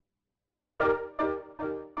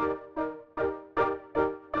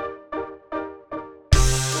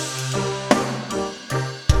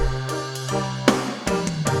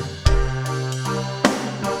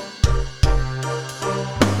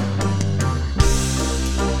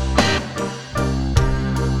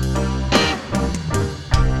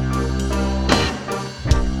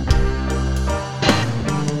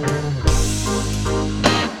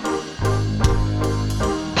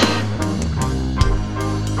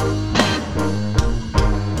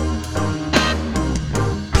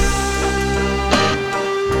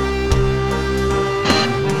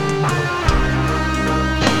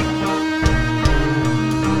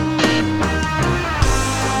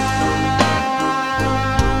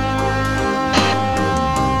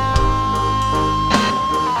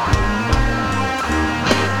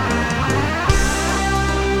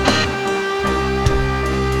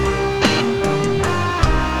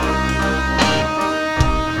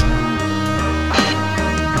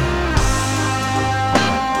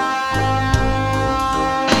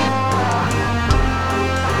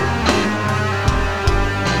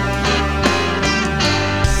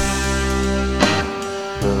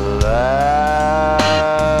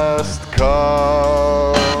last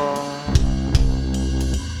call.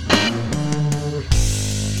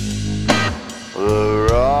 The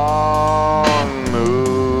wrong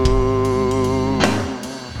move.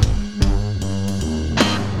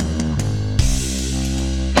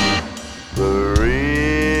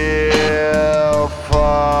 The real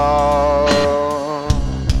fall.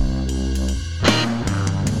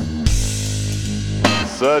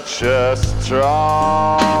 Such a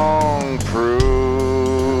strong proof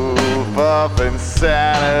of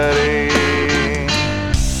insanity.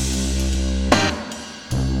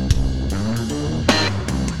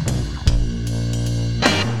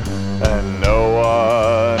 And no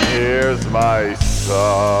one hears my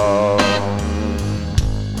song.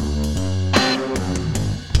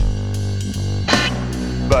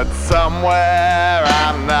 But somewhere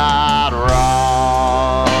I'm not wrong.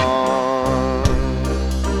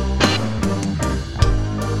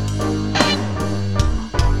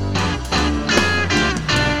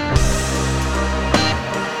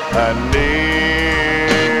 A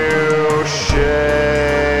new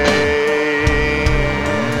shame,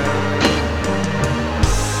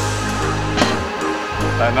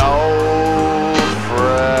 an old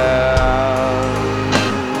friend,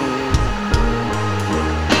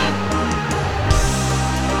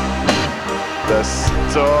 the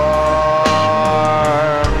storm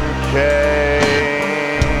came.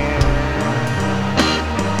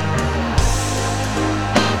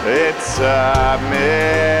 It's a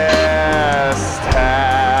missed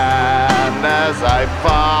hand as I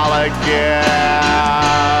fall again.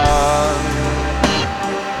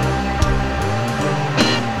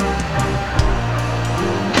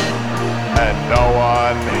 And no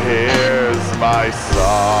one hears my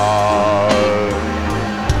song.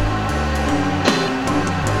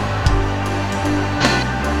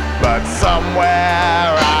 But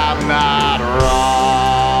somewhere I'm not wrong.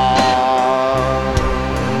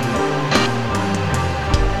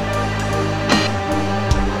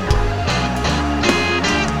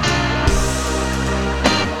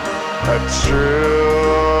 A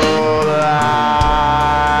true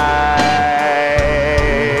lie,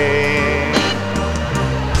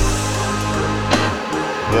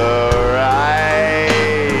 the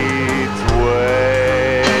right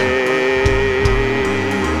way,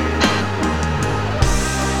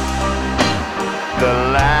 the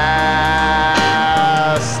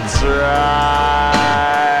last try.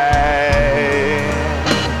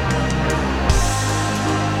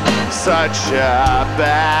 Such a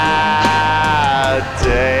bad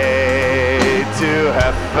day to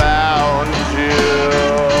have found you.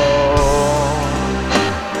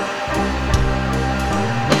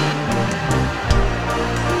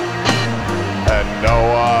 And no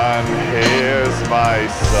one hears my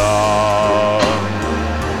song.